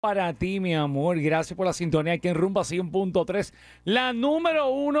Para ti, mi amor. Gracias por la sintonía aquí en Rumba 100.3. La número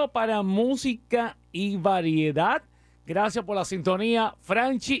 1 para música y variedad. Gracias por la sintonía,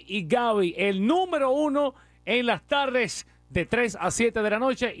 Franchi y Gaby. El número 1 en las tardes de 3 a 7 de la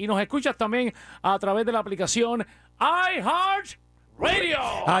noche. Y nos escuchas también a través de la aplicación iHeartRadio.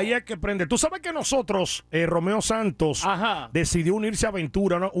 Ahí es que prende. Tú sabes que nosotros, Romeo Santos, decidió unirse a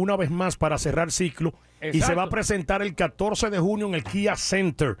Aventura una vez más para cerrar ciclo. Exacto. Y se va a presentar el 14 de junio en el Kia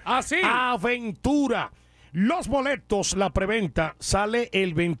Center. ¡Ah, sí! Aventura. Los boletos, la preventa sale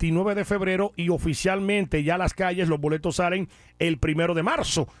el 29 de febrero y oficialmente ya las calles, los boletos salen el 1 de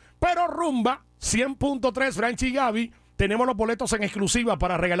marzo. Pero Rumba 100.3, Franchi y Gaby, tenemos los boletos en exclusiva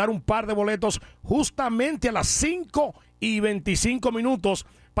para regalar un par de boletos justamente a las 5:25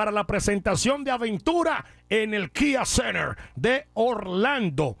 para la presentación de Aventura en el Kia Center de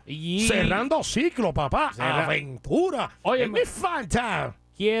Orlando. Cerrando ciclo, papá. Aventura. Oye, mi fanta.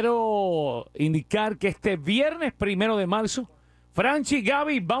 Quiero indicar que este viernes 1 de marzo, Franchi y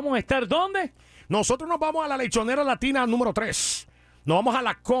Gaby, ¿vamos a estar dónde? Nosotros nos vamos a la Lechonera Latina número 3. Nos vamos a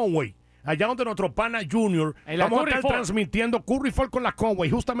la Conway. Allá donde nuestro pana Junior, vamos a estar transmitiendo Curry Ford con la Conway,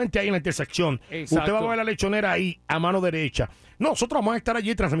 justamente ahí en la intersección. Exacto. Usted va a ver la lechonera ahí, a mano derecha. Nosotros vamos a estar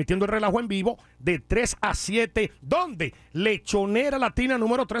allí transmitiendo el relajo en vivo de 3 a 7. ¿Dónde? Lechonera Latina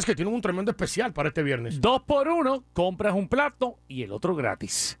número 3, que tiene un tremendo especial para este viernes. 2x1, compras un plato y el otro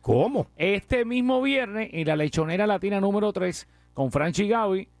gratis. ¿Cómo? Este mismo viernes, en la Lechonera Latina número 3, con Franchi y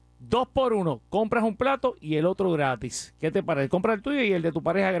Gaby, 2x1, compras un plato y el otro gratis. ¿Qué te parece? Compra el tuyo y el de tu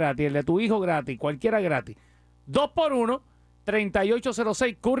pareja gratis, el de tu hijo gratis, cualquiera gratis. 2x1,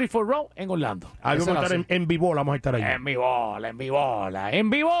 3806 Curry Ford Road en Orlando. Ahí vamos a estar en Vivola, vamos a estar ahí. En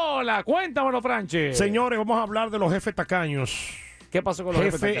Vivola. Cuéntamelo, Franchi. Señores, vamos a hablar de los jefes tacaños. ¿Qué pasó con los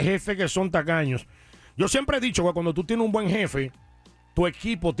jefes tacaños? Jefes que son tacaños. Yo siempre he dicho que cuando tú tienes un buen jefe, tu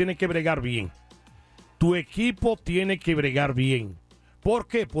equipo tiene que bregar bien. ¿Por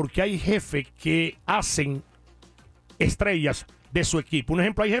qué? Porque hay jefes que hacen estrellas de su equipo. Un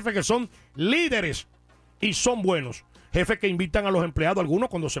ejemplo, hay jefes que son líderes y son buenos. Jefes que invitan a los empleados, algunos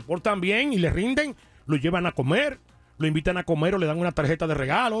cuando se portan bien y les rinden, lo llevan a comer, lo invitan a comer o le dan una tarjeta de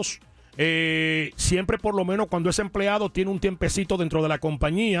regalos. Siempre por lo menos cuando ese empleado tiene un tiempecito dentro de la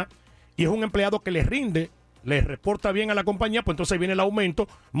compañía y es un empleado que les rinde, les reporta bien a la compañía, pues entonces viene el aumento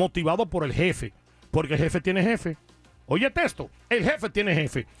motivado por el jefe. Porque el jefe tiene jefe. Oye, esto, el jefe tiene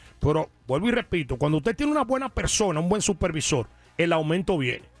jefe. Pero, vuelvo y repito, cuando usted tiene una buena persona, un buen supervisor, el aumento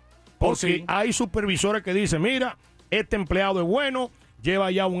viene. Porque hay supervisores que dicen, mira, este empleado es bueno,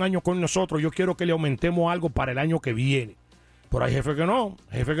 lleva ya un año con nosotros, yo quiero que le aumentemos algo para el año que viene. Pero hay jefes que no,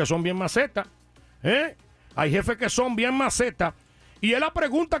 jefes que son bien macetas. Hay jefes que son bien macetas. Y es la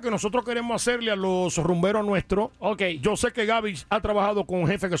pregunta que nosotros queremos hacerle a los rumberos nuestros. Ok. Yo sé que Gaby ha trabajado con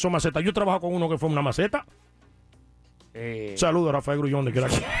jefes que son macetas. Yo trabajo con uno que fue una maceta. Saludos a Rafael Grullón de que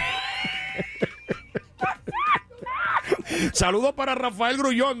Saludos para Rafael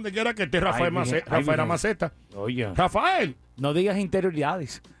Grullón de que era que este Rafael era maceta. Oye. Rafael. No digas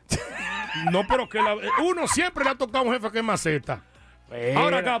interioridades. No, pero que uno siempre le ha tocado a un jefe que es maceta.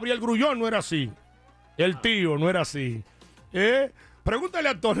 Ahora Gabriel Grullón no era así. El tío no era así. Pregúntale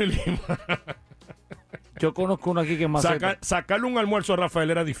a Tony Lima. Yo conozco uno aquí que es maceta. Sacarle un almuerzo a Rafael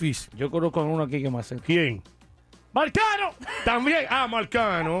era difícil. Yo conozco uno aquí que es maceta. ¿Quién? ¡Marcano! También.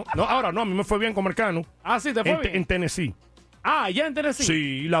 Marcano. No, ahora no, a mí me fue bien con Marcano. Sí, te fue bien. En Tennessee. Ya en Tennessee.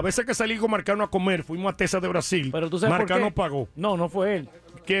 Sí, las veces que salí con Marcano a comer, fuimos a Tesa de Brasil. Pero tú sabes Marcano por qué pagó. No fue él.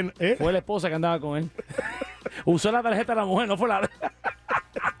 ¿Quién? Fue la esposa que andaba con él. Usó la tarjeta de la mujer, no fue la...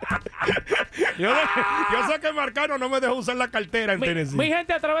 yo sé que Marcano no me dejó usar la cartera en Tennessee. Mi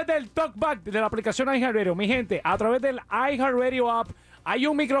gente, a través del TalkBack de la aplicación iHeartRadio, mi gente, a través del iHeartRadio app, hay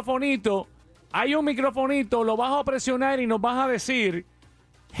un microfonito, lo vas a presionar y nos vas a decir,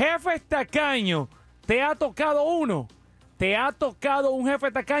 jefe tacaño, ¿te ha tocado uno? ¿Te ha tocado un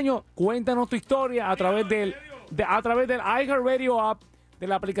jefe tacaño? Cuéntanos tu historia a través del iHeartRadio app, de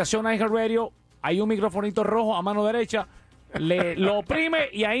la aplicación iHeartRadio. Hay un microfonito rojo a mano derecha. Lo oprime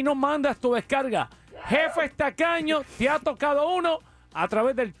y ahí nos mandas tu descarga. Jefe tacaño, ¿te ha tocado uno? A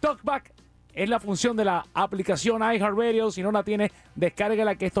través del TalkBack. Es la función de la aplicación iHeartRadio. Si no la tienes,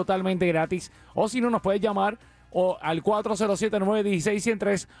 descárgala, que es totalmente gratis. O si no, nos puedes llamar al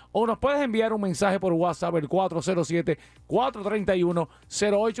 407-916-103 o nos puedes enviar un mensaje por WhatsApp, el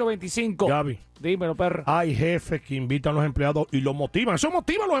 407-431-0825. Gaby, dímelo, perro. Hay jefes que invitan a los empleados y los motivan. Eso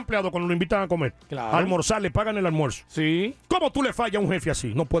motiva a los empleados cuando lo invitan a comer. Claro. A almorzar, le pagan el almuerzo. Sí. ¿Cómo tú le fallas a un jefe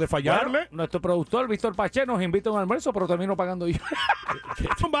así? No puede fallarle. Bueno, nuestro productor, Víctor Pache, nos invita a un almuerzo, pero termino pagando yo.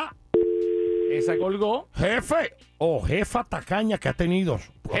 Esa colgó. Jefe o jefa tacaña que ha tenido.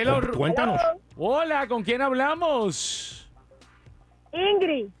 Hello. Cuéntanos. Hola, ¿con quién hablamos?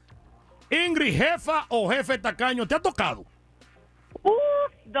 Ingrid. Ingrid, jefa o jefe tacaño, ¿te ha tocado?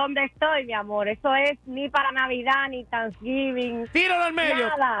 ¿Dónde estoy, mi amor? Eso es ni para Navidad ni Thanksgiving. Tíralo al medio.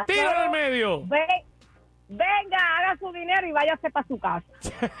 Nada. Tíralo No. al medio. Venga, haga su dinero y váyase para su casa.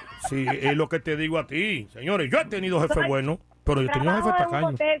 Sí, es lo que te digo a ti. Señores, yo he tenido jefe Soy- bueno, pero yo he tenido jefe Trabajo en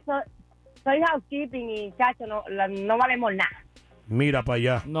un tacaño. hotel, soy housekeeping y, chacho, no valemos nada. Mira para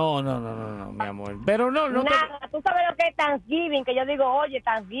allá. No, mi amor. Pero no te... Nada, tú sabes lo que es Thanksgiving, que yo digo, oye,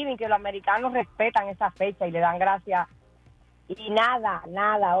 Thanksgiving, que los americanos respetan esa fecha y le dan gracias. Y nada,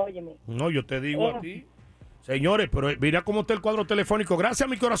 óyeme. No, yo te digo a ti. Señores, pero mira cómo está el cuadro telefónico. Gracias a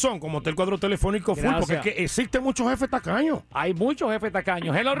mi corazón, como está el cuadro telefónico full, porque es Gracias. que existen muchos jefes tacaños. Hay muchos jefes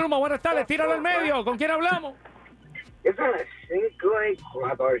tacaños. Hello, Ruma, buenas tardes. Tíralo al medio. ¿Con quién hablamos? Es a las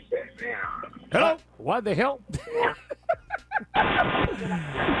 5:14. Hello. What the hell?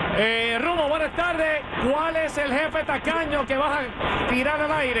 Rumo, buenas tardes. ¿Cuál es el jefe tacaño que vas a tirar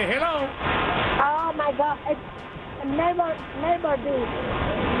al aire? Hello. Oh, my God. Never do.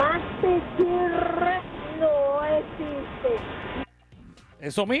 Más pichirre no existe.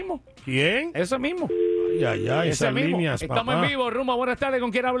 Eso mismo. ¿Quién? Eso mismo. Ay, Ese esas mismo. líneas, Estamos papá. en vivo, Rumo. Buenas tardes.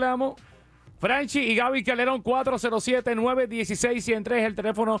 ¿Con quién hablamos? Franchi y Gaby Calderón, 407-916-103, el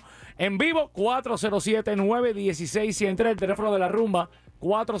teléfono en vivo, 407-916-103, el teléfono de la rumba,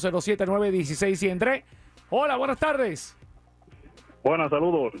 407-916-103. Hola, buenas tardes. Buenas,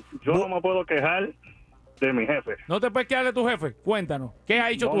 saludos. Yo no me puedo quejar de mi jefe. No te puedes quedar de tu jefe. Cuéntanos, ¿qué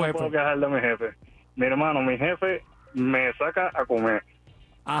ha hecho No tu me jefe? puedo quejar de mi jefe. Mi hermano, mi jefe me saca a comer.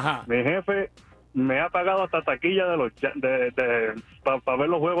 Ajá. Mi jefe me ha pagado hasta taquilla de los para ver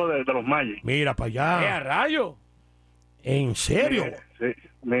los juegos de los Magic. Mira para ¿Qué a allá. rayo? ¿En serio? Sí.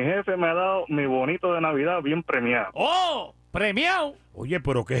 Mi jefe me ha dado mi bonito de Navidad bien premiado. ¡Oh! ¡Premiado! Oye,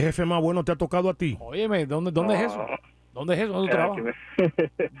 pero ¿qué jefe más bueno te ha tocado a ti? Óyeme, ¿dónde es eso? ¿Dónde es eso? ¿Dónde tú trabajas?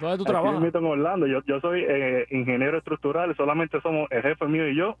 ¿Dónde tú trabajas? Aquí en Orlando. Yo soy ingeniero estructural. Solamente somos el jefe mío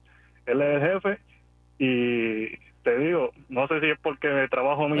y yo. Él es el jefe. Y te digo, no sé si es porque el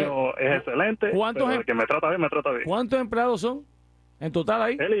trabajo mío es excelente. ¿cuántos Pero el que me trata bien, me trata bien. ¿Cuántos empleados son en total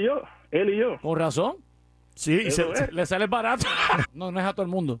ahí? Él y yo. Con razón. Sí, Eso es. Le sale barato. No es a todo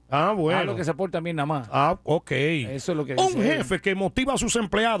el mundo. Ah, Es bueno. lo que se porta bien nada más. Ah, ok. Eso es lo que Un dice él. jefe que motiva a sus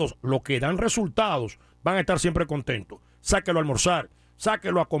empleados, lo que dan resultados, van a estar siempre contentos. Sáquelo a almorzar,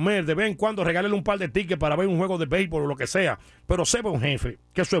 sáquelo a comer, de vez en cuando regálele un par de tickets para ver un juego de béisbol o lo que sea. Pero sepa un jefe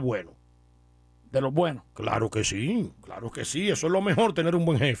que eso es bueno. De los buenos. Claro que sí, eso es lo mejor, tener un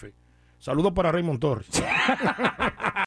buen jefe. Saludos para Raymond Torres.